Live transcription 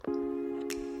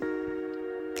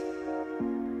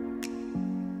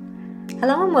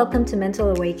Hello and welcome to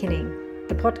Mental Awakening,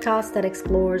 the podcast that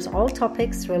explores all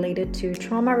topics related to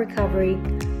trauma recovery,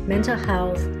 mental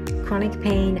health, chronic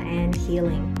pain, and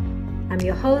healing. I'm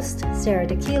your host, Sarah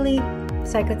Dakili,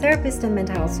 psychotherapist and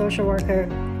mental health social worker,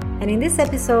 and in this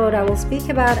episode I will speak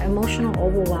about emotional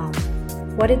overwhelm,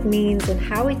 what it means and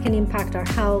how it can impact our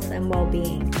health and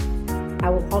well-being. I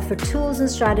will offer tools and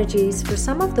strategies for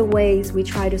some of the ways we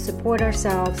try to support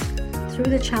ourselves through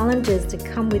the challenges that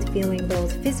come with feeling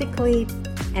both physically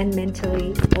and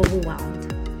mentally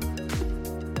overwhelmed.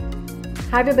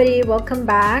 Hi everybody, welcome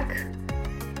back.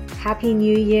 Happy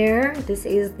New Year. This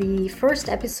is the first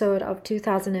episode of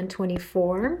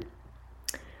 2024.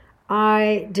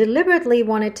 I deliberately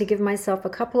wanted to give myself a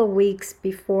couple of weeks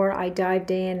before I dived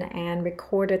in and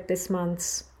recorded this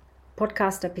month's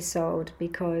podcast episode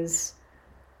because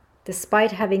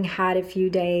despite having had a few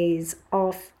days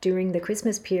off during the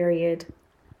Christmas period,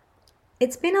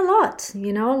 it's been a lot.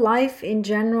 Life in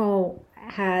general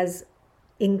has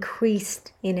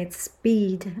increased in its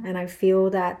speed, and I feel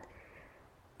that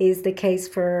is the case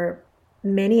for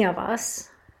many of us.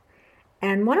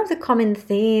 And one of the common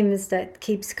themes that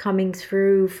keeps coming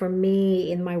through for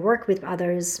me in my work with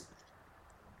others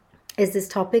is this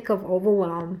topic of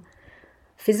overwhelm,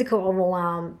 physical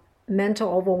overwhelm, mental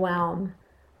overwhelm,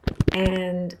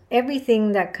 and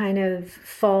everything that kind of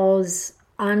falls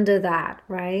under that,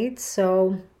 right?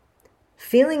 So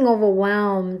feeling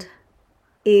overwhelmed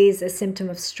is a symptom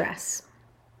of stress,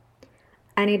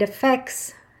 and it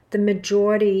affects the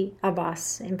majority of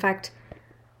us. In fact,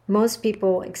 most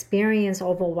people experience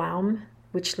overwhelm,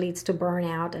 which leads to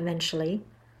burnout eventually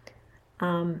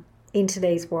in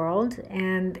today's world,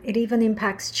 and it even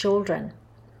impacts children.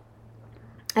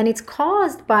 And it's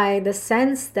caused by the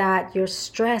sense that your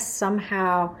stress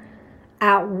somehow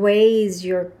outweighs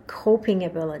your coping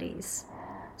abilities.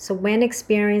 So when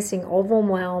experiencing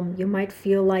overwhelm, you might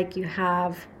feel like you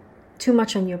have too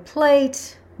much on your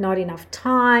plate, not enough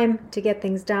time to get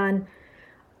things done,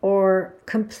 or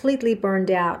completely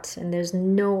burned out and there's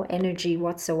no energy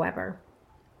whatsoever.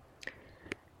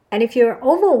 And if you're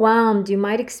overwhelmed, you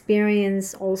might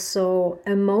experience also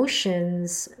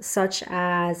emotions such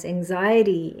as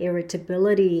anxiety,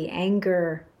 irritability,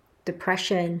 anger,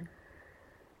 depression,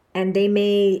 and they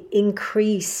may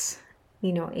increase,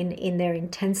 in their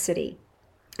intensity.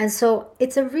 And so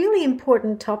it's a really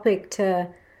important topic to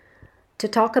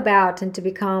talk about and to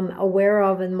become aware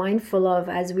of and mindful of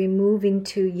as we move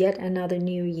into yet another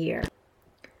new year.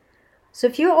 So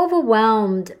if you're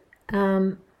overwhelmed,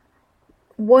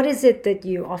 what is it that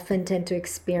you often tend to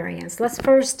experience? Let's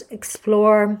first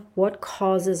explore what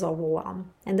causes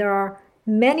overwhelm. And there are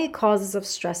many causes of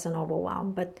stress and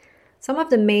overwhelm, but some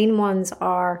of the main ones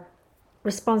are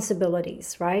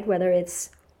responsibilities, right? Whether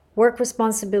it's work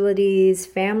responsibilities,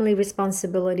 family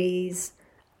responsibilities,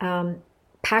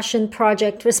 passion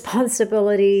project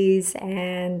responsibilities,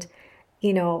 and,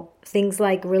 things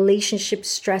like relationship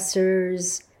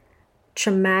stressors,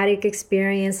 traumatic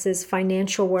experiences,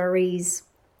 financial worries,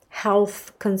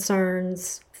 health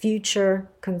concerns, future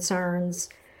concerns,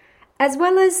 as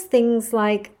well as things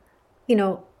like,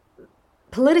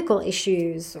 political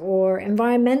issues or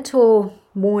environmental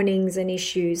warnings and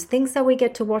issues, things that we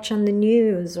get to watch on the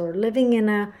news, or living in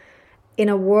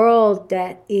a world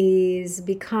that is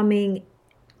becoming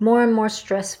more and more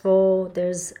stressful.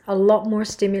 There's a lot more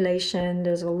stimulation.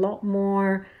 There's a lot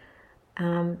more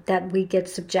that we get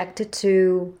subjected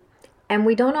to, and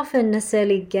we don't often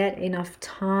necessarily get enough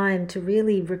time to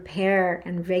really repair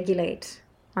and regulate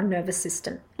our nervous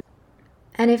system.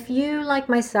 And if you, like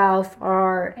myself,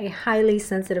 are a highly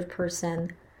sensitive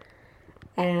person,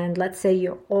 and let's say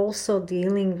you're also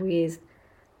dealing with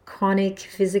chronic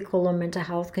physical or mental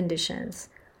health conditions,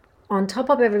 on top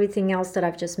of everything else that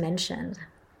I've just mentioned,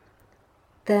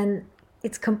 then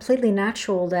it's completely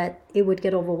natural that it would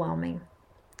get overwhelming,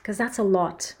 because that's a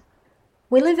lot.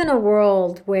 We live in a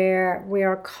world where we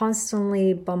are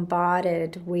constantly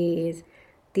bombarded with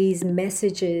these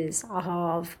messages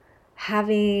of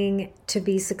having to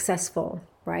be successful,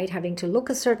 right? Having to look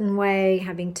a certain way,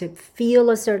 having to feel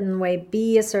a certain way,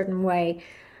 be a certain way.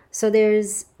 So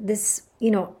there's this,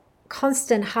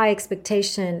 constant high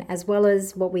expectation, as well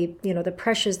as what we, the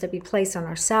pressures that we place on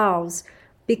ourselves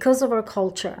because of our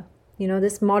culture.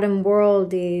 This modern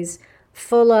world is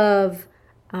full of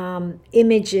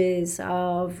images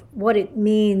of what it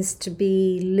means to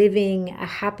be living a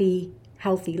happy,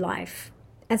 healthy life.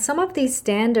 And some of these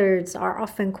standards are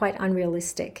often quite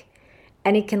unrealistic,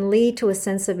 and it can lead to a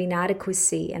sense of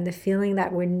inadequacy and the feeling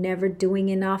that we're never doing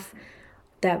enough,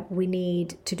 that we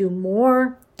need to do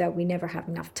more, that we never have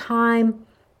enough time,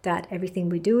 that everything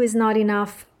we do is not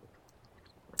enough.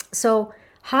 So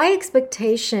high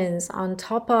expectations on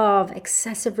top of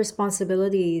excessive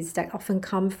responsibilities that often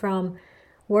come from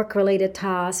work-related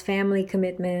tasks, family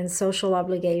commitments, social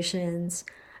obligations,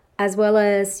 as well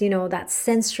as, that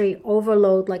sensory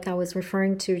overload like I was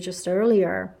referring to just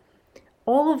earlier.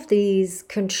 All of these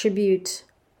contribute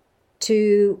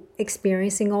to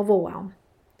experiencing overwhelm.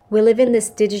 We live in this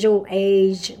digital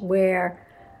age where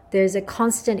there's a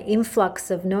constant influx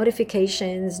of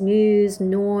notifications, news,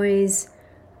 noise,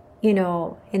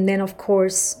 and then of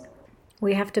course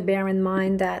we have to bear in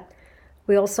mind that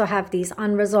we also have these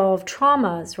unresolved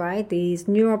traumas, right? These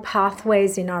neural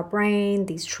pathways in our brain,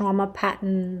 these trauma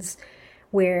patterns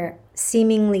where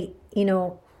seemingly,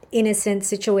 innocent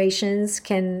situations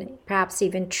can perhaps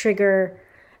even trigger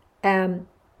a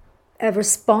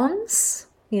response,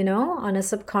 on a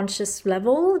subconscious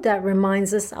level that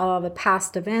reminds us of a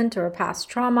past event or a past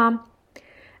trauma.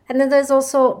 And then there's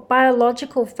also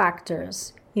biological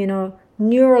factors,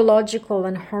 neurological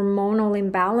and hormonal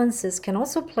imbalances can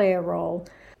also play a role.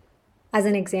 As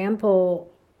an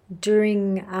example,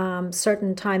 during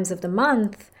certain times of the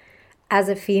month, as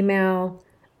a female,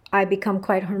 I become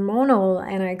quite hormonal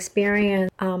and I experience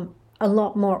a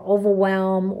lot more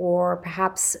overwhelm or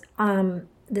perhaps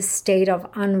the state of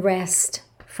unrest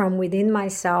from within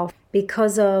myself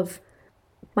because of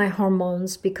my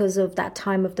hormones, because of that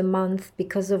time of the month,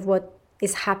 because of what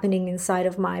is happening inside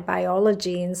of my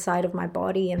biology, inside of my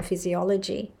body and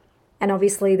physiology. And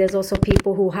obviously there's also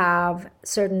people who have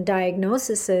certain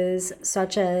diagnoses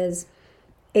such as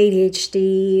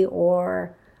ADHD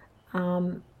or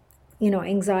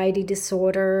anxiety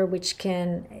disorder, which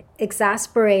can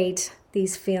exacerbate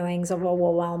these feelings of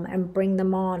overwhelm and bring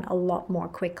them on a lot more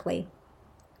quickly.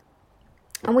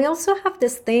 And we also have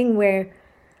this thing where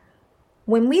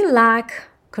when we lack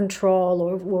control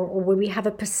or when we have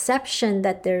a perception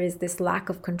that there is this lack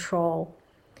of control,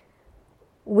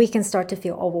 we can start to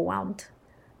feel overwhelmed.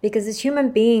 Because as human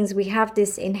beings, we have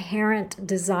this inherent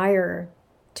desire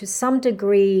to some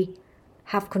degree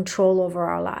have control over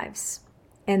our lives.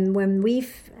 And when we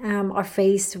are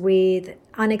faced with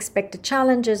unexpected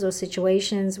challenges or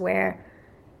situations where,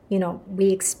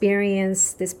 we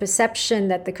experience this perception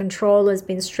that the control has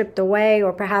been stripped away,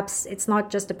 or perhaps it's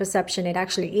not just a perception, it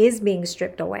actually is being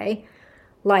stripped away,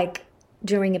 like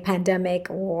during a pandemic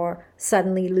or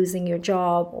suddenly losing your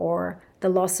job or the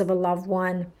loss of a loved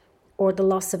one or the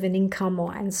loss of an income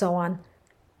and so on.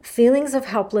 Feelings of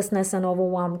helplessness and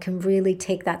overwhelm can really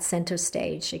take that center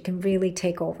stage. It can really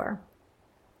take over.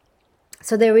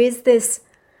 So there is this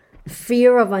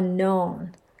fear of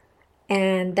unknown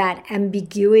and that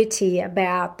ambiguity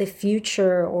about the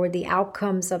future or the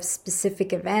outcomes of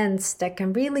specific events that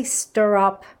can really stir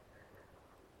up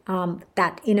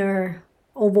that inner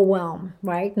overwhelm,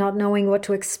 right? Not knowing what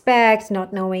to expect,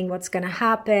 not knowing what's going to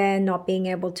happen, not being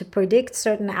able to predict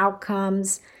certain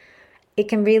outcomes. It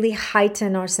can really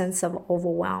heighten our sense of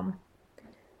overwhelm.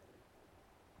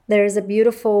 There is a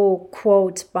beautiful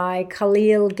quote by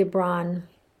Khalil Gibran,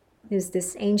 who's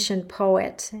this ancient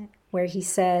poet, where he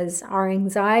says, "Our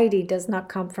anxiety does not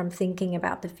come from thinking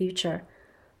about the future,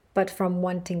 but from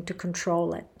wanting to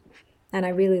control it." And I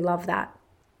really love that.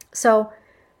 So,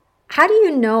 how do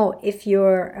you know if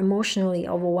you're emotionally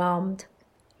overwhelmed?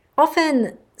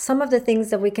 Often, some of the things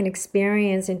that we can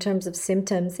experience in terms of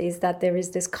symptoms is that there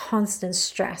is this constant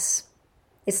stress.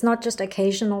 It's not just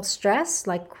occasional stress,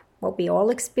 like what we all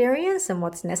experience and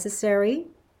what's necessary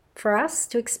for us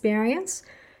to experience.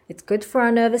 It's good for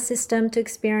our nervous system to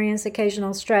experience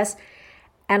occasional stress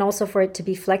and also for it to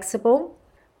be flexible.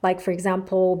 Like, for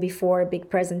example, before a big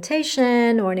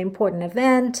presentation or an important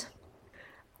event.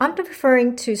 I'm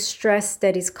referring to stress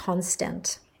that is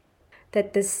constant,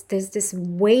 that there's this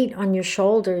weight on your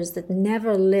shoulders that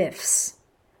never lifts,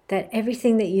 that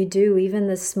everything that you do, even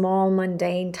the small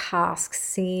mundane tasks,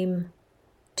 seem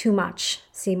too much,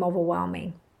 seem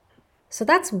overwhelming. So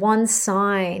that's one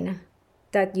sign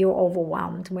that you're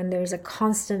overwhelmed, when there's a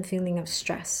constant feeling of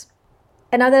stress.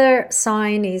 Another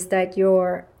sign is that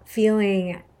you're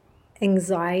feeling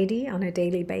anxiety on a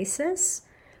daily basis,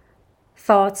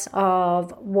 thoughts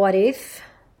of what if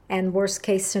and worst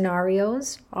case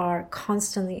scenarios are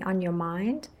constantly on your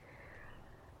mind.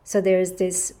 So there's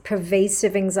this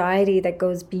pervasive anxiety that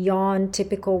goes beyond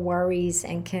typical worries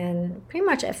and can pretty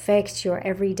much affect your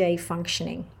everyday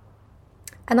functioning.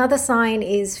 Another sign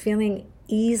is feeling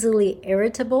easily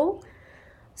irritable.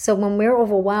 So when we're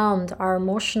overwhelmed, our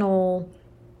emotional,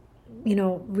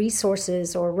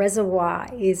 resources or reservoir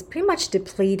is pretty much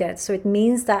depleted. So it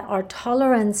means that our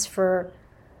tolerance for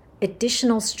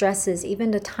additional stresses,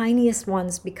 even the tiniest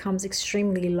ones, becomes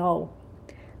extremely low.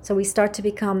 So we start to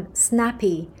become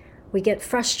snappy. We get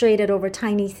frustrated over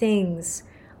tiny things.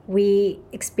 We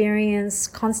experience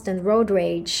constant road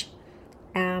rage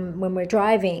when we're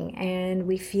driving, and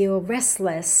we feel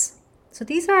restless. So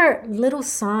these are little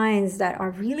signs that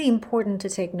are really important to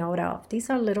take note of. These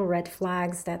are little red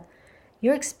flags that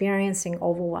you're experiencing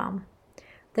overwhelm.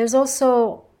 There's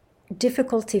also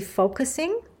difficulty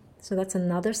focusing. So that's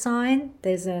another sign.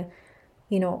 There's an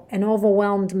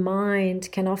overwhelmed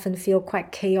mind can often feel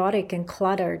quite chaotic and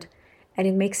cluttered, and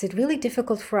it makes it really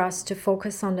difficult for us to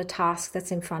focus on the task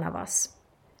that's in front of us.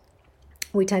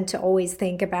 We tend to always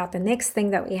think about the next thing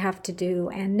that we have to do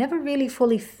and never really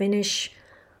fully finish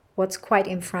what's quite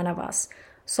in front of us.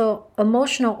 So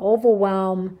emotional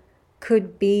overwhelm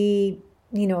could be,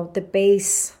 at the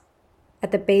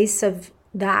base of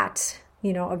that,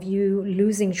 of you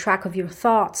losing track of your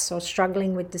thoughts, or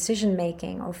struggling with decision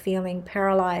making, or feeling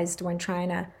paralyzed when trying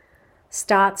to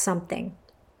start something.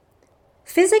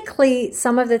 Physically,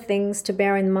 some of the things to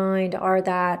bear in mind are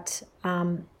that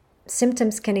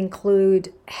symptoms can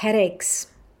include headaches,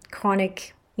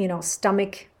 chronic,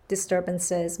 stomach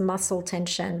disturbances, muscle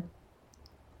tension,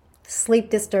 sleep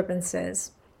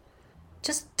disturbances,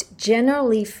 just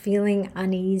generally feeling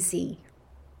uneasy.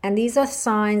 And these are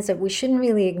signs that we shouldn't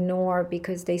really ignore,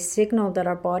 because they signal that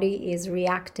our body is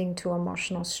reacting to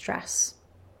emotional stress.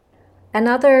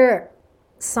 Another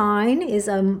sign is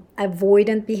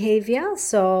avoidant behavior.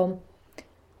 So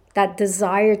that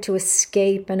desire to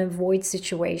escape and avoid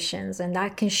situations. And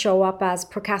that can show up as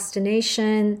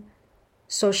procrastination,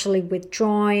 socially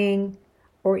withdrawing,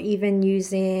 or even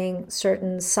using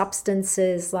certain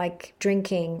substances like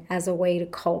drinking as a way to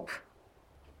cope.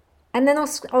 And then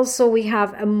also we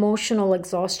have emotional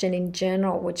exhaustion in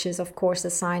general, which is of course a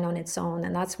sign on its own.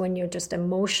 And that's when you're just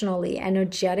emotionally,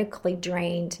 energetically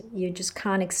drained. You just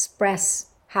can't express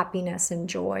happiness and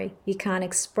joy. You can't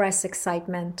express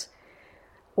excitement,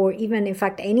 or even in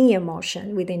fact any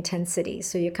emotion with intensity.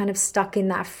 So you're kind of stuck in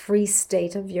that freeze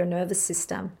state of your nervous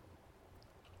system.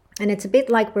 And it's a bit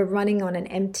like we're running on an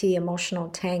empty emotional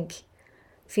tank,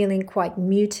 feeling quite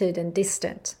muted and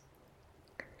distant.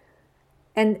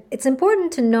 And it's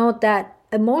important to note that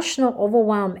emotional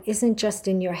overwhelm isn't just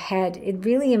in your head. It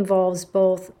really involves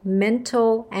both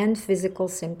mental and physical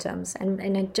symptoms. And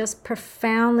it just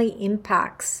profoundly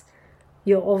impacts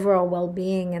your overall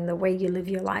well-being and the way you live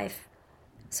your life.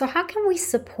 So how can we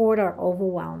support our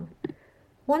overwhelm?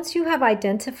 Once you have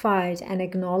identified and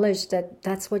acknowledged that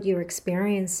that's what you're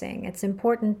experiencing, it's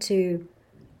important to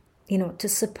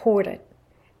support it.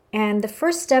 And the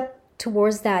first step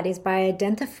towards that is by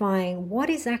identifying what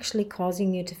is actually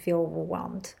causing you to feel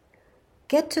overwhelmed.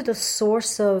 Get to the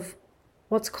source of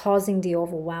what's causing the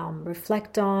overwhelm.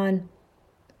 Reflect on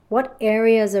what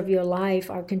areas of your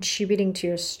life are contributing to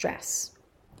your stress.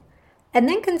 And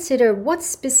then consider what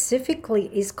specifically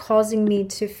is causing me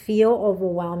to feel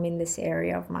overwhelmed in this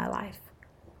area of my life.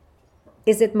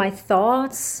 Is it my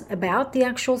thoughts about the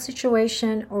actual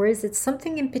situation, or is it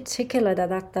something in particular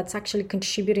that's actually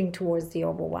contributing towards the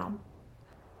overwhelm?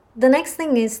 The next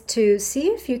thing is to see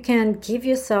if you can give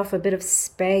yourself a bit of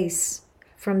space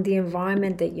from the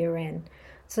environment that you're in.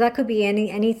 So that could be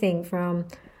anything from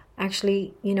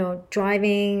actually,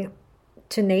 driving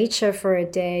to nature for a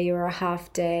day or a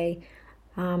half day,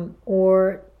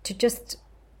 or to just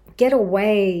get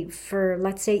away for,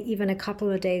 let's say, even a couple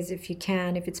of days if you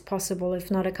can, if it's possible,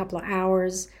 if not a couple of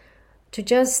hours, to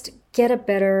just get a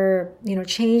better,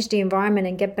 change the environment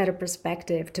and get better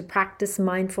perspective, to practice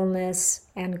mindfulness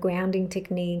and grounding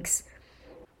techniques,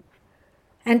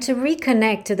 and to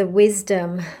reconnect to the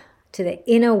wisdom, to the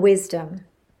inner wisdom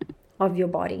of your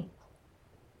body.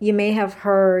 You may have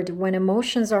heard, when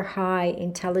emotions are high,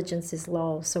 intelligence is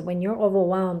low. So when you're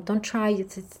overwhelmed, don't try to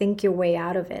think your way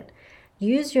out of it.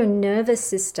 Use your nervous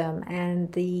system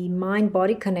and the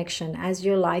mind-body connection as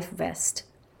your life vest.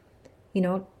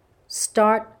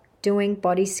 Start doing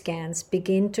body scans.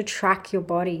 Begin to track your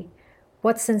body.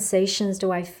 What sensations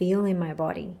do I feel in my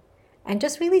body? And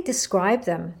just really describe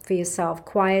them for yourself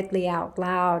quietly out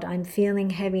loud. I'm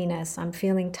feeling heaviness. I'm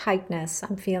feeling tightness.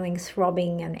 I'm feeling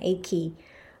throbbing and achy.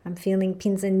 I'm feeling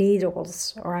pins and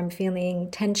needles, or I'm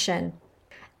feeling tension.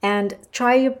 And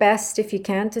try your best, if you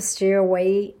can, to steer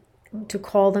away to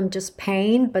call them just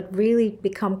pain, but really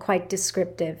become quite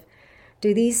descriptive.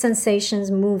 Do these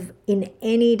sensations move in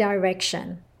any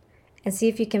direction? And see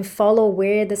if you can follow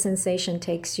where the sensation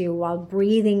takes you while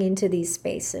breathing into these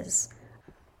spaces.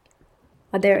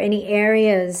 Are there any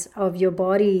areas of your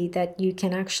body that you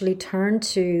can actually turn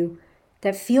to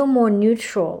that feel more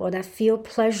neutral, or that feel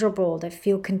pleasurable, that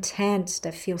feel content,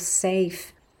 that feel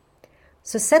safe?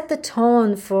 So set the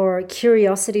tone for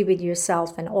curiosity with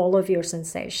yourself and all of your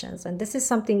sensations. And this is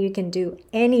something you can do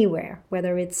anywhere,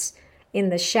 whether it's in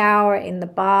the shower, in the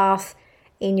bath,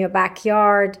 in your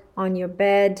backyard, on your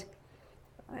bed,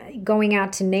 going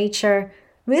out to nature,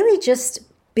 really just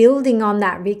building on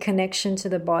that reconnection to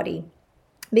the body.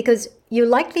 Because you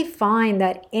likely find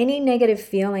that any negative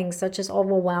feelings such as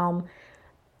overwhelm,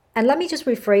 and let me just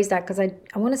rephrase that because I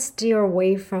want to steer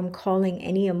away from calling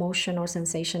any emotion or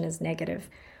sensation as negative.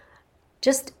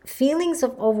 Just feelings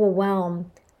of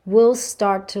overwhelm will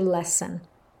start to lessen.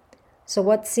 So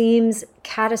what seems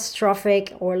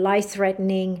catastrophic or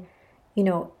life-threatening,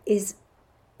 is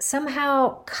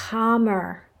somehow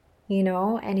calmer,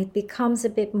 and it becomes a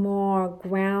bit more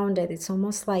grounded. It's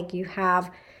almost like you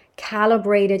have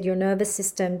calibrated your nervous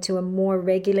system to a more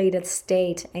regulated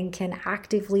state and can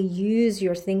actively use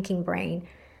your thinking brain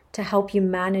to help you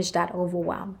manage that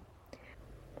overwhelm.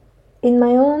 In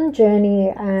my own journey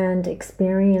and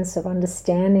experience of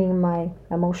understanding my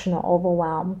emotional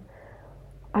overwhelm,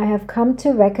 I have come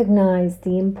to recognize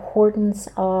the importance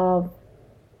of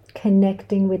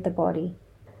connecting with the body,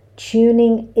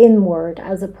 tuning inward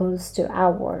as opposed to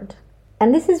outward.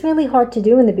 And this is really hard to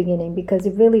do in the beginning because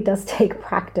it really does take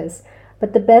practice.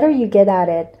 But the better you get at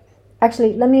it,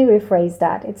 actually, let me rephrase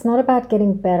that. It's not about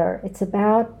getting better. It's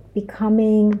about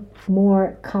becoming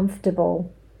more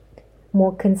comfortable,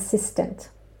 more consistent.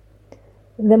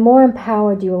 The more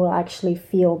empowered you will actually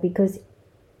feel, because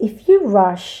if you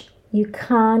rush, you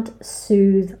can't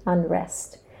soothe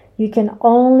unrest. You can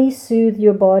only soothe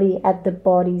your body at the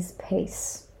body's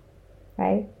pace,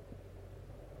 right?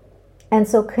 And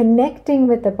so connecting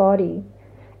with the body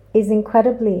is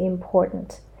incredibly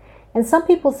important. And some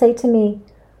people say to me,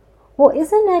 well,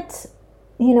 isn't it,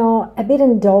 a bit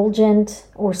indulgent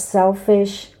or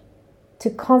selfish to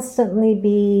constantly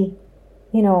be,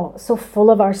 so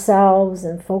full of ourselves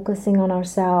and focusing on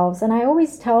ourselves? And I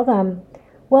always tell them,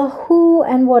 well, who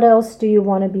and what else do you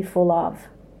want to be full of?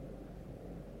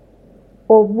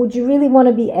 Or would you really want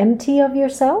to be empty of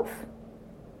yourself?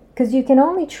 Because you can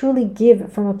only truly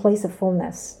give from a place of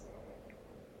fullness.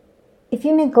 If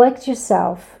you neglect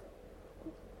yourself,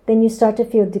 then you start to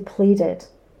feel depleted,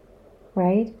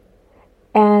 right?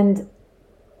 And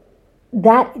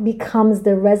that becomes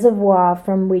the reservoir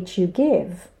from which you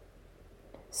give.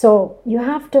 So you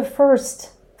have to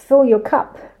first fill your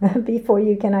cup before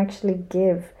you can actually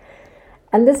give.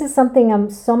 And this is something I'm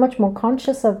so much more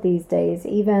conscious of these days,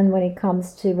 even when it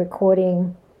comes to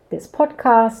recording this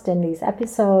podcast and these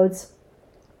episodes.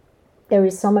 There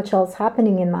is so much else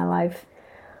happening in my life.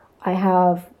 I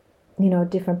have,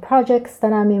 different projects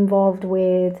that I'm involved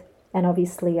with, and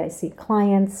obviously I see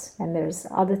clients, and there's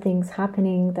other things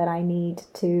happening that I need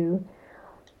to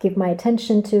give my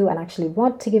attention to and actually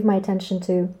want to give my attention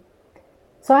to.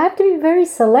 So I have to be very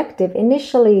selective.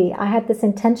 Initially, I had this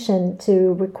intention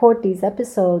to record these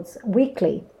episodes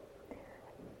weekly.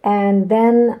 And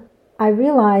then I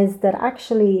realized that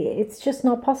actually it's just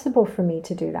not possible for me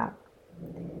to do that.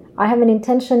 I have an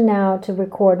intention now to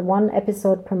record one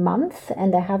episode per month,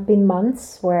 and there have been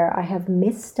months where I have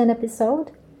missed an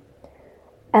episode.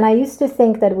 And I used to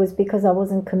think that it was because I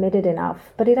wasn't committed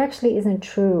enough, but it actually isn't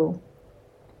true.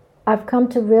 I've come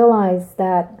to realize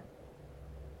that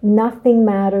nothing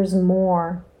matters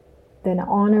more than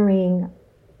honoring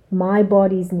my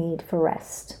body's need for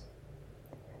rest.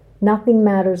 Nothing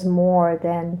matters more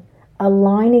than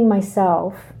aligning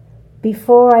myself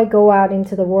before I go out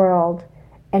into the world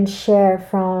and share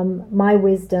from my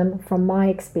wisdom, from my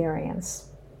experience.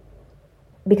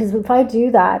 Because if I do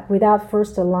that without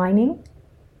first aligning,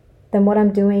 then what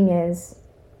I'm doing is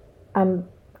I'm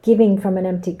giving from an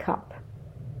empty cup.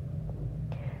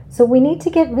 So we need to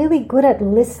get really good at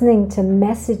listening to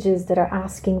messages that are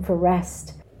asking for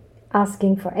rest,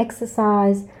 asking for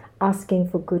exercise, asking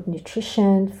for good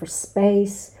nutrition, for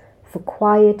space, for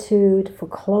quietude, for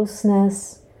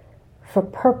closeness, for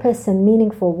purpose and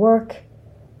meaningful work,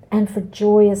 and for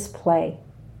joyous play.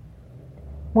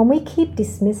 When we keep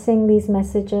dismissing these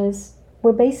messages,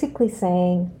 we're basically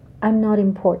saying, I'm not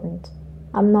important,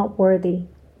 I'm not worthy.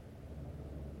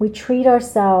 We treat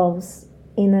ourselves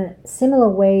in a similar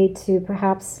way to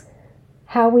perhaps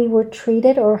how we were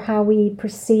treated or how we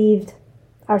perceived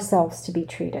ourselves to be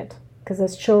treated. Because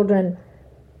as children,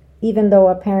 even though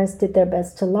our parents did their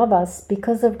best to love us,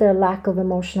 because of their lack of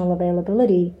emotional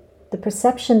availability, the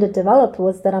perception that developed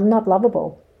was that I'm not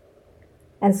lovable.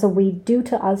 And so we do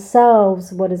to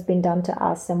ourselves what has been done to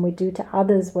us, and we do to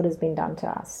others what has been done to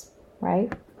us,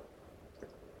 right?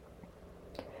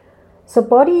 So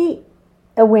body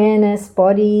awareness,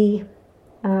 body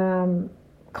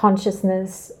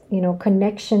consciousness,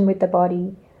 connection with the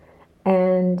body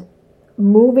and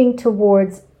moving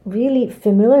towards really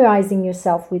familiarizing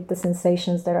yourself with the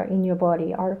sensations that are in your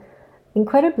body are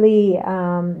incredibly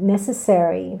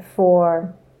necessary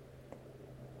for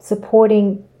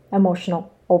supporting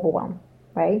emotional overwhelm,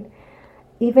 right?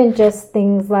 Even just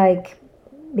things like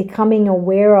becoming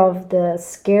aware of the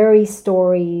scary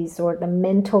stories or the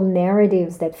mental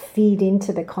narratives that feed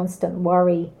into the constant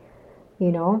worry,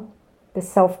 the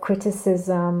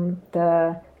self-criticism,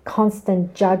 the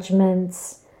constant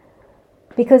judgments,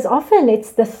 because often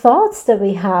it's the thoughts that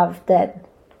we have that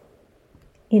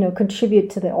contribute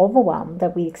to the overwhelm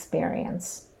that we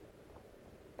experience.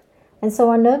 And so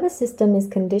our nervous system is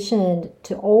conditioned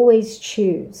to always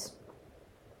choose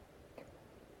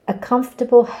a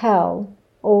comfortable hell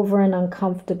over an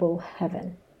uncomfortable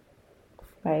heaven,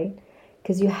 right?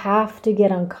 Because you have to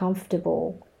get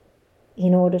uncomfortable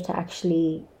in order to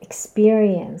actually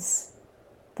experience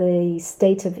the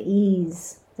state of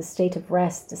ease, the state of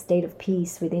rest, the state of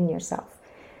peace within yourself.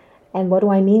 And what do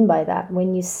I mean by that?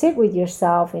 When you sit with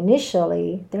yourself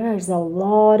initially, there's a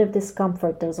lot of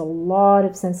discomfort. There's a lot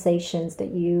of sensations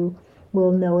that you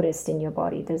will notice in your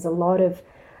body. There's a lot of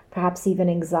perhaps even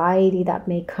anxiety that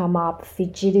may come up,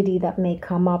 frigidity that may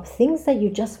come up, things that you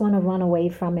just want to run away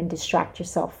from and distract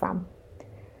yourself from.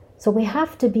 So we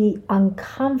have to be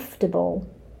uncomfortable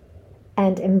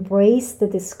and embrace the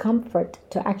discomfort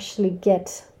to actually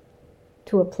get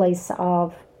to a place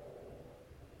of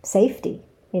safety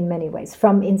in many ways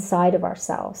from inside of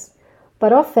ourselves.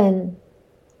 But often,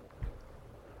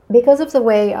 because of the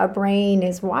way our brain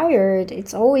is wired,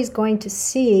 it's always going to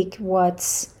seek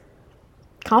what's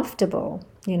comfortable,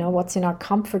 what's in our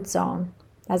comfort zone,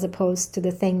 as opposed to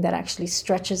the thing that actually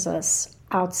stretches us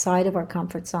outside of our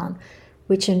comfort zone,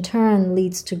 which in turn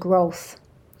leads to growth.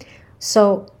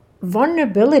 So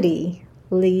vulnerability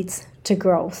leads to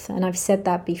growth, and I've said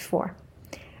that before.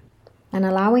 And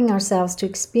allowing ourselves to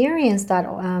experience that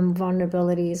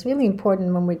vulnerability is really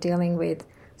important when we're dealing with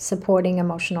supporting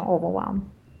emotional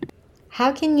overwhelm.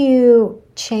 How can you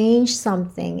change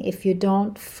something if you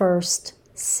don't first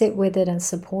sit with it and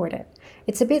support it?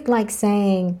 It's a bit like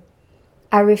saying,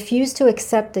 I refuse to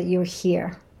accept that you're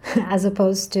here, as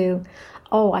opposed to,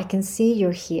 oh, I can see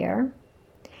you're here,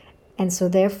 and so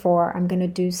therefore I'm going to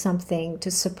do something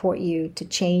to support you to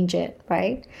change it,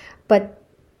 right? But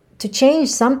to change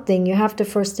something, you have to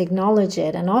first acknowledge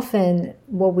it. And often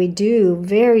what we do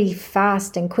very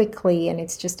fast and quickly, and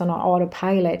it's just on our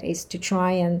autopilot, is to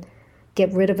try and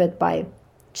get rid of it by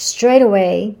straight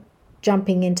away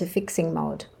jumping into fixing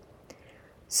mode.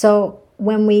 So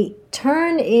when we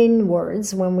turn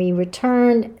inwards, when we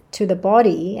return to the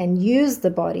body and use the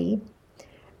body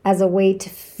as a way to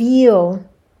feel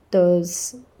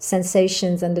those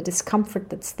sensations and the discomfort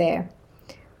that's there,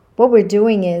 what we're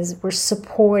doing is we're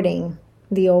supporting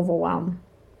the overwhelm.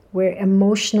 We're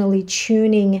emotionally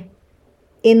tuning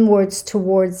inwards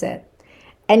towards it.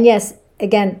 And yes,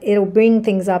 again, it'll bring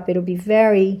things up. It'll be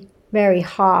very, very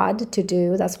hard to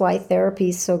do. That's why therapy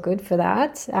is so good for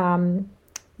that.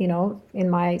 In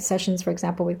my sessions, for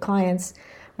example, with clients,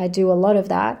 I do a lot of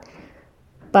that.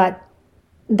 But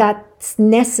that's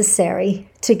necessary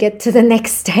to get to the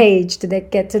next stage, to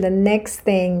get to the next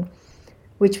thing,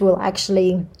 which will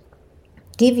actually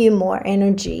give you more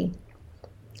energy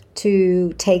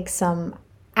to take some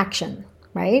action,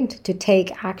 right? To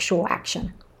take actual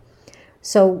action.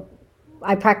 So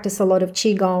I practice a lot of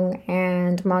Qigong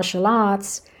and martial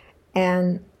arts,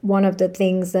 and one of the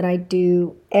things that I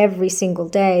do every single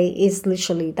day is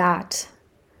literally that,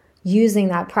 using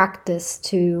that practice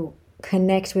to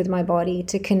connect with my body,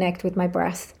 to connect with my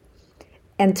breath.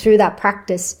 And through that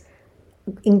practice,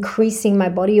 increasing my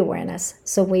body awareness.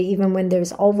 So even when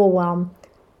there's overwhelm,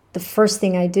 the first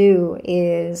thing I do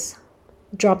is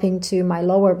drop into my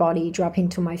lower body, drop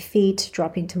into my feet,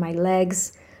 drop into my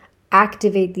legs,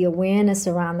 activate the awareness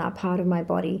around that part of my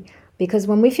body. Because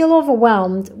when we feel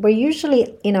overwhelmed, we're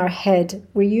usually in our head.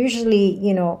 We're usually,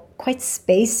 quite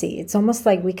spacey. It's almost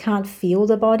like we can't feel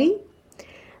the body.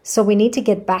 So we need to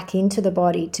get back into the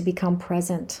body to become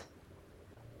present.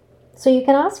 So you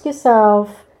can ask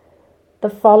yourself the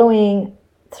following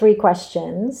 3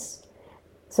 questions.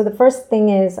 So the first thing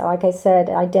is, like I said,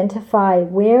 identify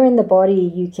where in the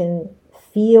body you can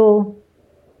feel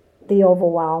the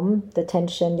overwhelm, the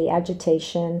tension, the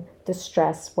agitation, the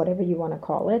stress, whatever you want to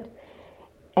call it.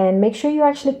 And make sure you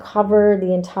actually cover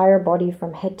the entire body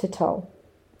from head to toe.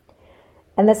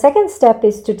 And the second step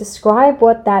is to describe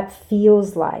what that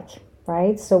feels like,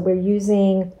 right? So we're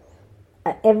using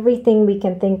everything we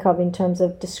can think of in terms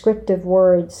of descriptive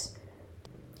words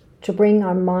to bring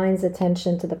our mind's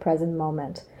attention to the present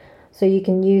moment. So you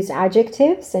can use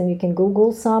adjectives, and you can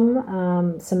Google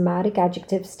some somatic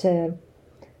adjectives to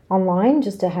online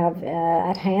just to have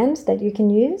at hand that you can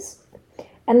use.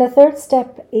 And the third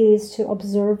step is to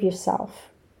observe yourself.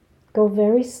 Go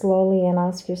very slowly and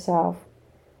ask yourself,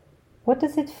 what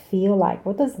does it feel like?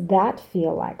 What does that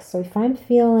feel like? So if I'm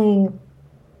feeling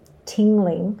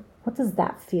tingling, what does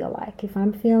that feel like? If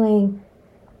I'm feeling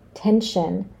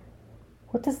tension,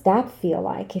 what does that feel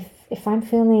like? If I'm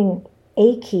feeling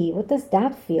achy, what does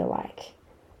that feel like?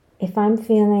 If I'm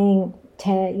feeling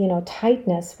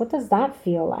tightness, what does that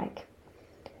feel like?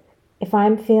 If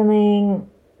I'm feeling,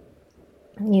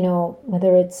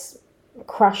 whether it's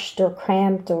crushed or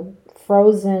cramped or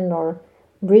frozen or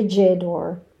rigid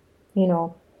or,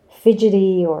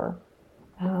 fidgety, or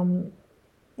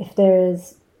if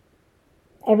there's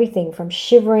everything from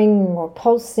shivering or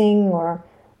pulsing or,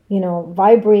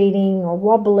 vibrating or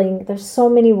wobbling, there's so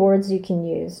many words you can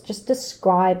use. Just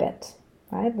describe it,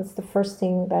 right? That's the first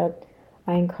thing that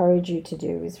I encourage you to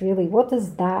do, is really, what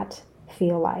does that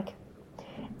feel like?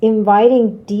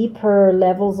 Inviting deeper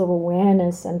levels of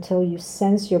awareness until you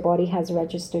sense your body has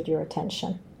registered your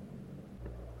attention.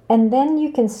 And then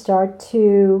you can start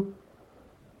to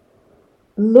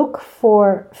look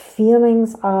for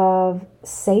feelings of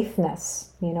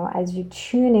safeness, as you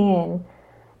tune in,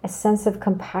 a sense of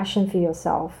compassion for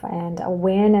yourself and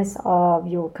awareness of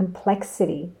your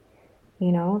complexity,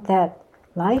 that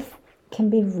life can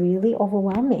be really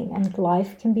overwhelming and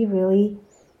life can be really,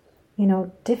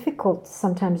 difficult to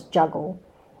sometimes juggle,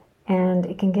 and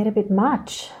it can get a bit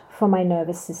much for my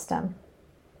nervous system.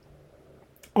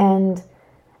 And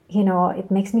it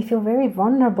makes me feel very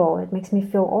vulnerable. It makes me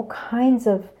feel all kinds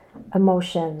of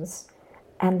emotions.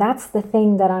 And that's the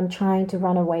thing that I'm trying to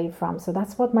run away from. So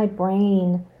that's what my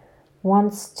brain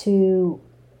wants to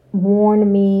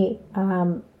warn me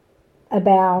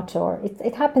about, or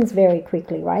it happens very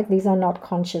quickly, right? These are not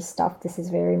conscious stuff. This is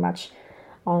very much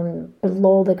on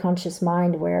below the conscious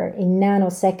mind, where in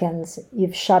nanoseconds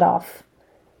you've shut off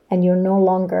and you're no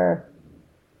longer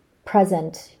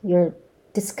present. You're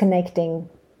disconnecting,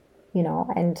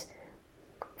 and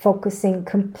focusing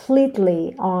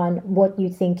completely on what you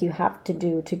think you have to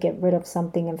do to get rid of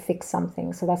something and fix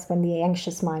something. So that's when the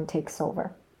anxious mind takes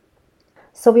over.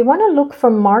 So we want to look for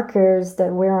markers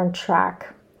that we're on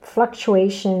track,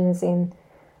 fluctuations in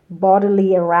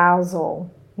bodily arousal,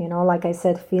 like I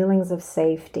said, feelings of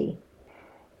safety,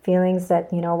 feelings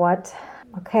that,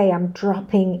 okay, I'm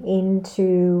dropping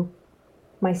into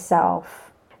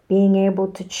myself, being able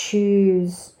to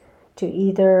choose to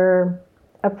either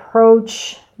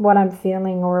approach what I'm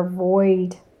feeling or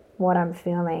avoid what I'm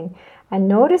feeling, and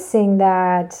noticing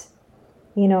that,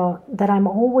 that I'm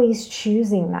always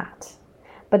choosing that.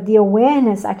 But the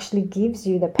awareness actually gives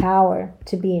you the power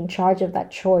to be in charge of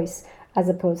that choice, as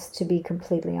opposed to be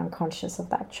completely unconscious of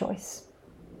that choice.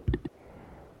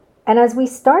 And as we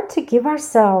start to give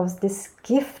ourselves this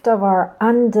gift of our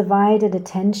undivided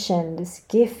attention, this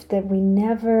gift that we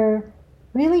never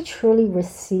really truly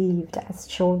received as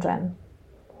children,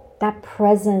 that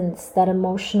presence, that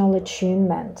emotional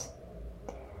attunement,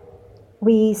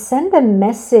 we send a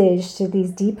message to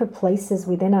these deeper places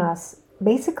within us,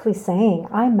 basically saying,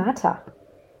 I matter.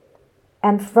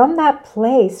 And from that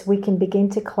place, we can begin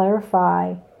to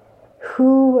clarify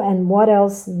who and what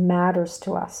else matters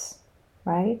to us,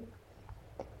 right?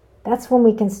 That's when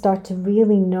we can start to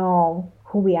really know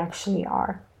who we actually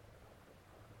are.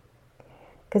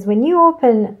 Because when you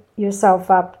open yourself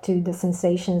up to the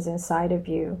sensations inside of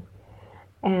you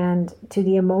and to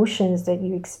the emotions that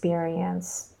you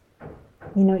experience,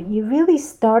 you really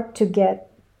start to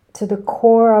get to the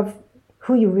core of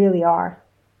who you really are,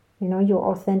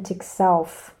 your authentic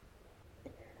self.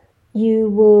 You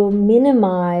will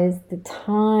minimize the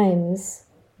times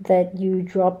that you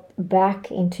drop back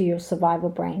into your survival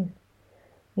brain,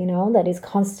 that is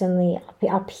constantly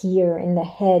up here in the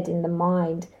head, in the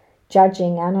mind,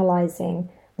 judging, analyzing,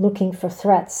 looking for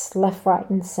threats left, right,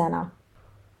 and center.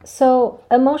 So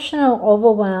emotional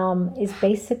overwhelm is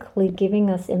basically giving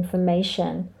us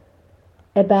information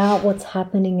about what's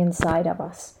happening inside of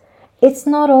us. It's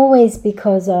not always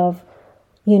because of,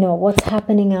 what's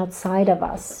happening outside of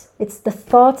us. It's the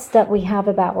thoughts that we have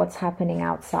about what's happening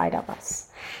outside of us.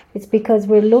 It's because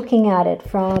we're looking at it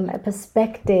from a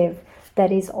perspective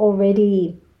that is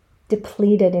already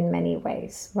depleted in many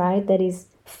ways, right? That is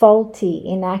faulty,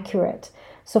 inaccurate.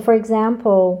 So for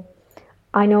example,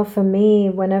 I know for me,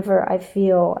 whenever I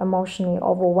feel emotionally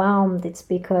overwhelmed, it's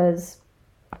because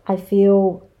I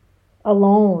feel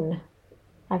alone,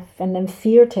 and then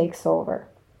fear takes over.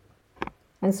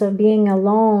 And so being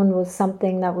alone was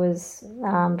something that was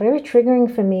very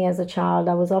triggering for me as a child.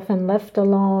 I was often left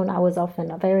alone. I was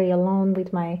often very alone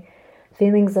with my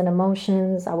feelings and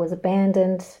emotions. I was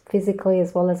abandoned physically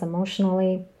as well as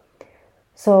emotionally.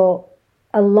 So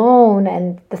alone,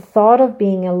 and the thought of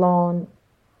being alone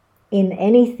in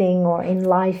anything or in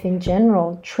life in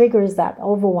general triggers that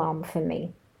overwhelm for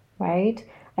me, right?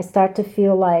 I start to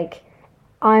feel like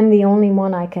I'm the only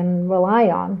one I can rely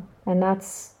on, and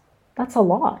that's a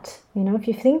lot. If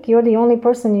you think you're the only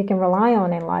person you can rely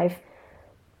on in life,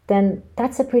 then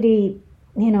that's a pretty,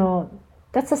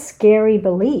 that's a scary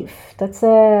belief. That's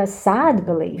a sad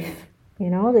belief,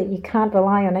 that you can't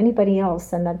rely on anybody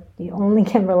else and that you only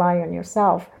can rely on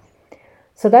yourself.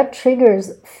 So that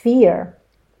triggers fear.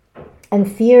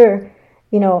 And fear,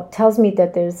 tells me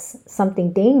that there's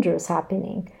something dangerous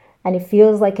happening. And it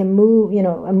feels like a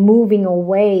moving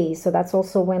away. So that's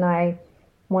also when I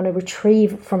want to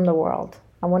retrieve from the world.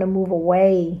 I want to move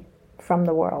away from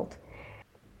the world.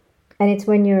 And it's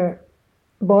when your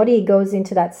body goes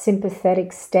into that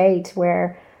sympathetic state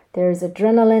where there's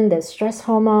adrenaline, there's stress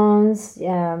hormones,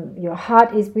 your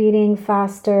heart is beating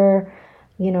faster,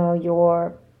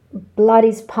 your blood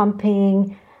is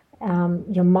pumping,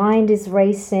 your mind is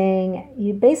racing.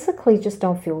 You basically just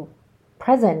don't feel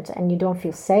present and you don't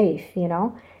feel safe,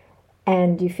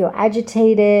 and you feel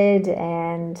agitated.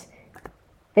 And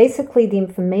basically the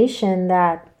information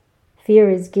that fear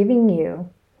is giving you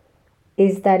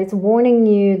is that it's warning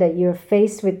you that you're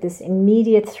faced with this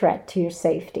immediate threat to your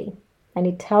safety. And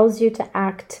it tells you to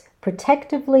act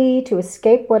protectively, to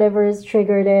escape whatever has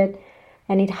triggered it.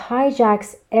 And it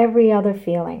hijacks every other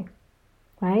feeling,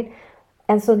 right?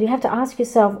 And so you have to ask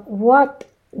yourself, what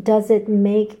does it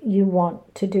make you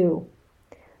want to do?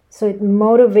 So it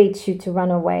motivates you to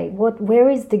run away. Where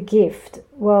is the gift?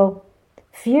 Well,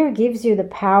 fear gives you the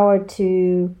power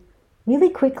to really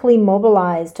quickly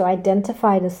mobilize, to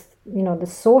identify the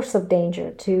source of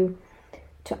danger, to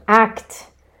act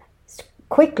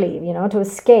quickly, to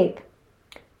escape.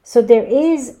 So there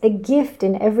is a gift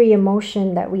in every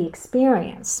emotion that we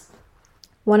experience.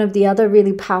 One of the other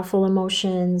really powerful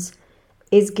emotions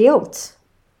is guilt.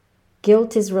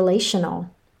 Guilt is relational.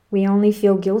 We only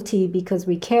feel guilty because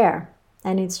we care.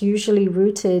 And it's usually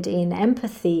rooted in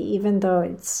empathy, even though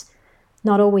it's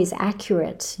not always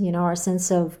accurate. Our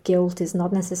sense of guilt is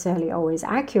not necessarily always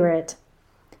accurate.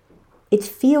 It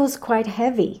feels quite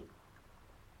heavy.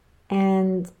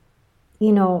 And,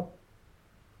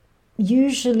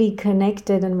 usually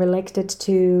connected and related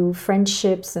to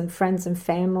friendships and friends and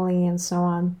family and so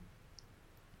on.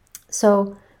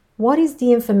 So what is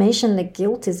the information that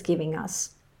guilt is giving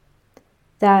us?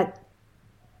 That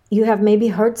you have maybe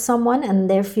hurt someone and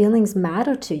their feelings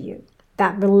matter to you.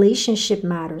 That relationship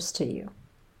matters to you.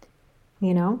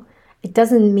 It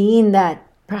doesn't mean that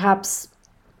perhaps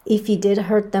if you did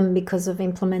hurt them because of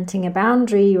implementing a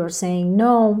boundary or saying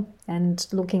no and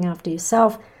looking after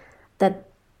yourself, that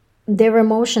their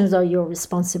emotions are your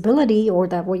responsibility or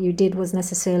that what you did was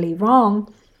necessarily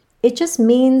wrong. It just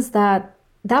means that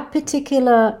that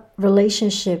particular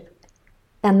relationship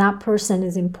and that person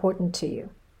is important to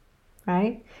you,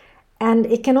 right? And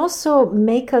it can also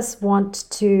make us want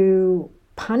to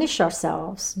punish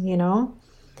ourselves,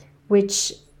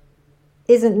 which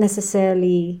isn't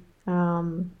necessarily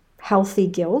healthy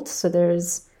guilt. So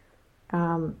there's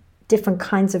different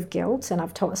kinds of guilt, and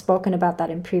I've spoken about that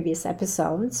in previous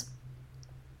episodes.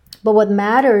 But what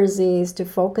matters is to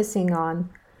focusing on,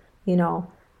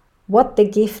 what the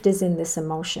gift is in this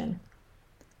emotion.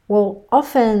 Well,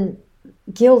 often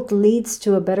guilt leads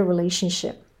to a better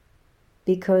relationship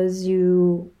because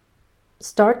you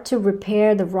start to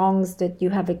repair the wrongs that you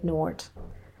have ignored.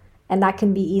 And that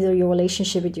can be either your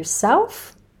relationship with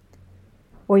yourself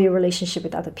or your relationship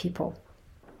with other people.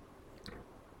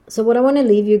 So what I want to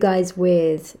leave you guys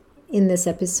with in this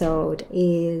episode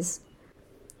is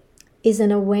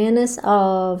an awareness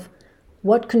of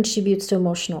what contributes to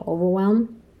emotional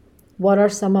overwhelm, what are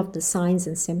some of the signs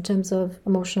and symptoms of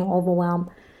emotional overwhelm,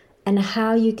 and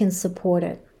how you can support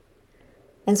it.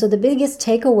 And so the biggest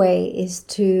takeaway is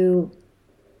to,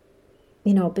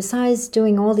 besides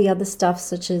doing all the other stuff,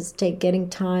 such as getting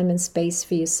time and space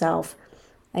for yourself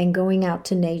and going out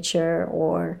to nature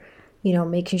or,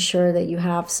 making sure that you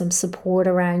have some support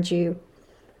around you,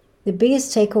 the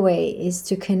biggest takeaway is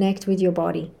to connect with your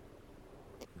body,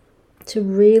 to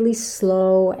really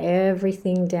slow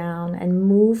everything down and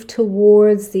move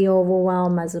towards the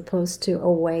overwhelm as opposed to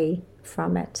away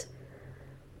from it.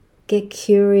 Get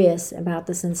curious about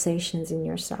the sensations in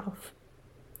yourself.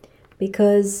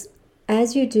 Because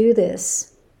as you do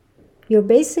this, you're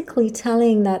basically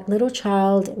telling that little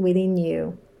child within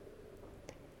you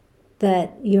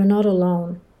that you're not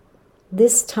alone.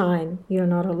 This time, you're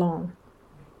not alone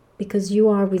because you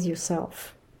are with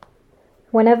yourself.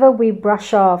 Whenever we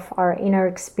brush off our inner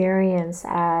experience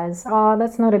as, oh,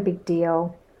 that's not a big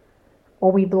deal,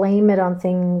 or we blame it on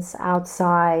things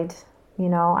outside,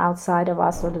 outside of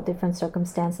us or the different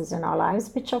circumstances in our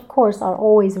lives, which of course are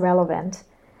always relevant,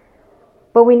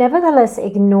 but we nevertheless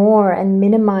ignore and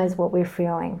minimize what we're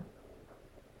feeling.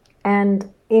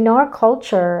 And in our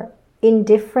culture,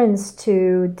 indifference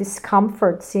to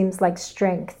discomfort seems like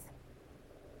strength.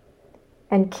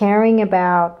 And caring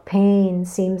about pain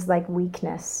seems like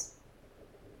weakness.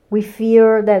 We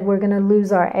fear that we're going to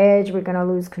lose our edge, we're going to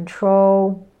lose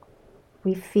control.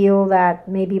 We feel that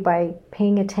maybe by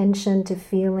paying attention to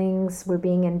feelings, we're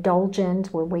being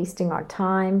indulgent, we're wasting our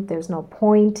time, there's no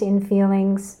point in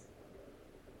feelings.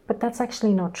 But that's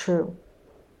actually not true.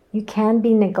 You can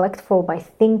be neglectful by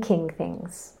thinking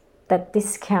things that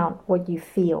discount what you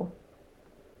feel.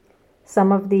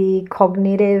 Some of the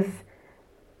cognitive,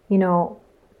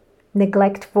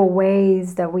 neglectful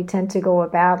ways that we tend to go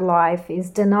about life is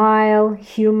denial,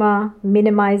 humor,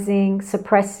 minimizing,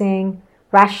 suppressing,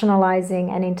 rationalizing,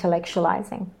 and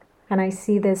intellectualizing. And I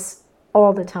see this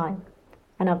all the time.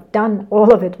 And I've done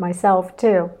all of it myself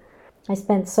too. I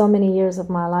spent so many years of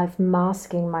my life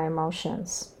masking my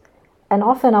emotions. And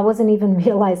often I wasn't even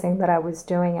realizing that I was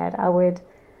doing it.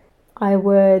 I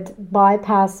would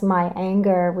bypass my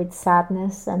anger with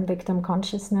sadness and victim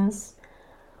consciousness.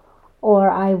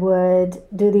 Or I would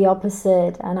do the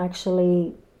opposite and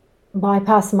actually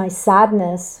bypass my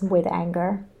sadness with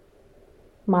anger,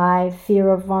 my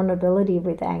fear of vulnerability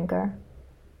with anger,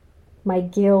 my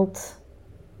guilt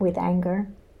with anger.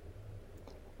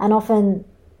 And often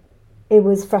it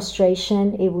was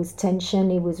frustration, it was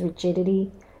tension, it was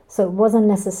rigidity. So it wasn't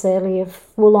necessarily a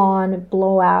full-on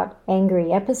blowout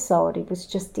angry episode. It was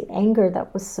just the anger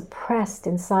that was suppressed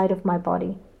inside of my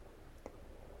body.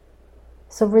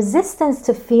 So resistance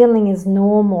to feeling is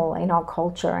normal in our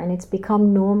culture, and it's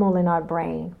become normal in our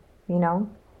brain,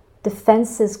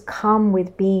 Defenses come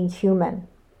with being human.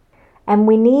 And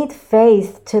we need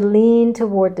faith to lean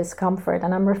toward discomfort.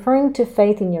 And I'm referring to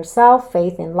faith in yourself,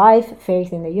 faith in life,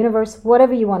 faith in the universe,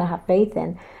 whatever you want to have faith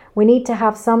in. We need to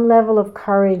have some level of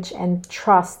courage and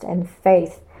trust and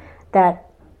faith that,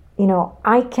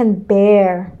 I can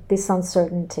bear this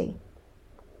uncertainty.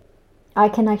 I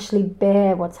can actually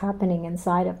bear what's happening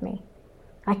inside of me.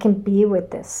 I can be with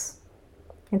this.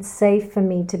 It's safe for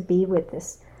me to be with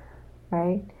this,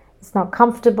 right? It's not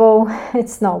comfortable,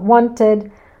 it's not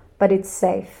wanted, but it's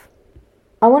safe.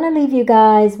 I want to leave you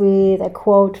guys with a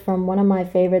quote from one of my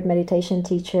favorite meditation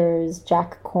teachers,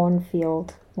 Jack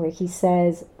Kornfield, where he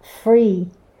says,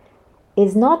 "Free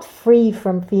is not free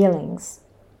from feelings,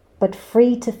 but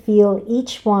free to feel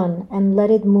each one and let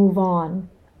it move on,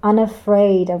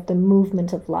 unafraid of the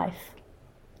movement of life."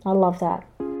 I love that.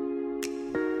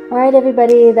 All right,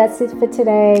 everybody, that's it for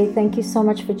today. Thank you so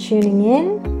much for tuning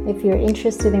in. If you're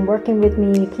interested in working with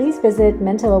me, please visit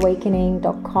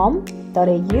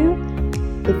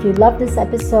mentalawakening.com.au. If you love this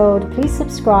episode, please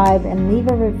subscribe and leave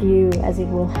a review, as it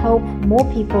will help more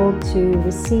people to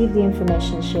receive the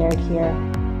information shared here.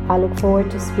 I look forward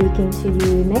to speaking to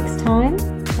you next time.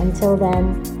 Until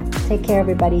then, take care,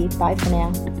 everybody. Bye for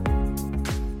now.